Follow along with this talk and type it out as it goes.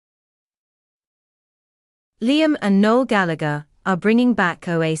Liam and Noel Gallagher are bringing back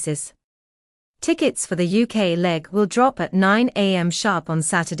Oasis. Tickets for the UK leg will drop at 9 a.m. sharp on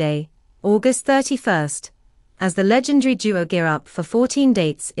Saturday, August 31st, as the legendary duo gear up for 14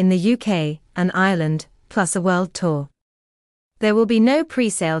 dates in the UK and Ireland, plus a world tour. There will be no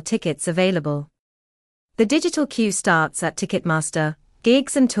pre-sale tickets available. The digital queue starts at Ticketmaster,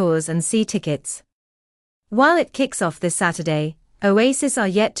 Gigs and Tours and See Tickets. While it kicks off this Saturday, Oasis are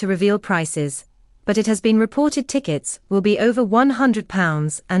yet to reveal prices, but it has been reported tickets will be over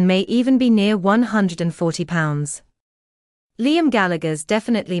 £100 and may even be near £140. Liam Gallagher's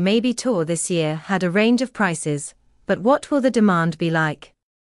Definitely Maybe tour this year had a range of prices, but what will the demand be like?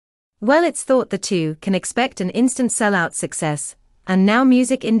 Well, it's thought the two can expect an instant sellout success, and now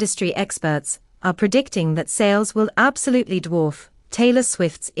music industry experts are predicting that sales will absolutely dwarf Taylor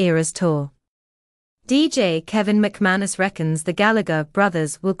Swift's Eras tour. DJ Kevin McManus reckons the Gallagher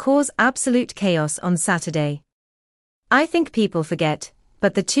brothers will cause absolute chaos on Saturday. I think people forget,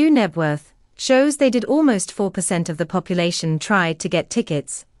 but the two Nebworth shows they did almost 4% of the population tried to get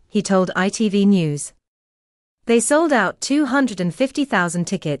tickets, he told ITV News. They sold out 250,000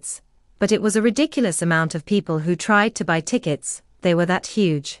 tickets, but it was a ridiculous amount of people who tried to buy tickets, they were that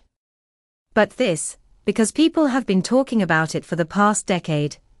huge. But this, because people have been talking about it for the past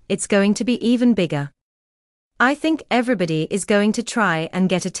decade, it's going to be even bigger. I think everybody is going to try and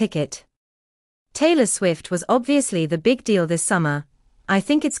get a ticket. Taylor Swift was obviously the big deal this summer. I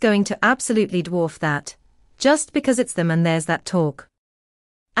think it's going to absolutely dwarf that, just because it's them and there's that talk.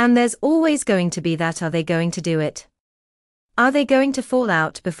 And there's always going to be that, are they going to do it? Are they going to fall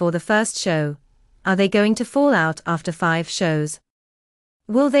out before the first show? Are they going to fall out after 5 shows?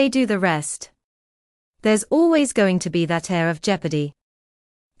 Will they do the rest? There's always going to be that air of jeopardy.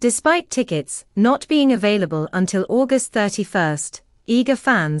 Despite tickets not being available until August 31st, eager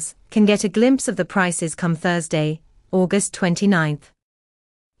fans can get a glimpse of the prices come Thursday, August 29th.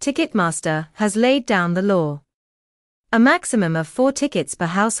 Ticketmaster has laid down the law. A maximum of 4 tickets per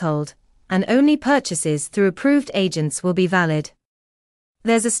household, and only purchases through approved agents will be valid.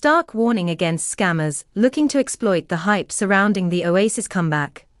 There's a stark warning against scammers looking to exploit the hype surrounding the Oasis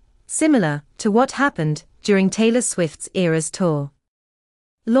comeback, similar to what happened during Taylor Swift's Eras tour.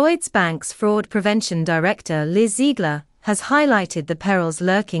 Lloyds Bank's fraud prevention director Liz Ziegler has highlighted the perils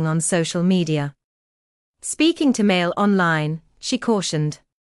lurking on social media. Speaking to Mail Online, she cautioned,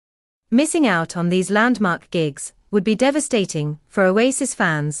 "Missing out on these landmark gigs would be devastating for Oasis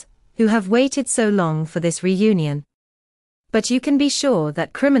fans who have waited so long for this reunion. But you can be sure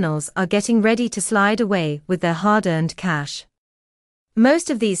that criminals are getting ready to slide away with their hard-earned cash. Most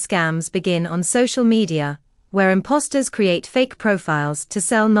of these scams begin on social media, where imposters create fake profiles to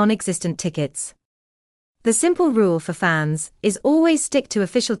sell non-existent tickets. The simple rule for fans is always stick to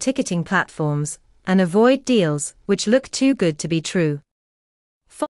official ticketing platforms and avoid deals which look too good to be true."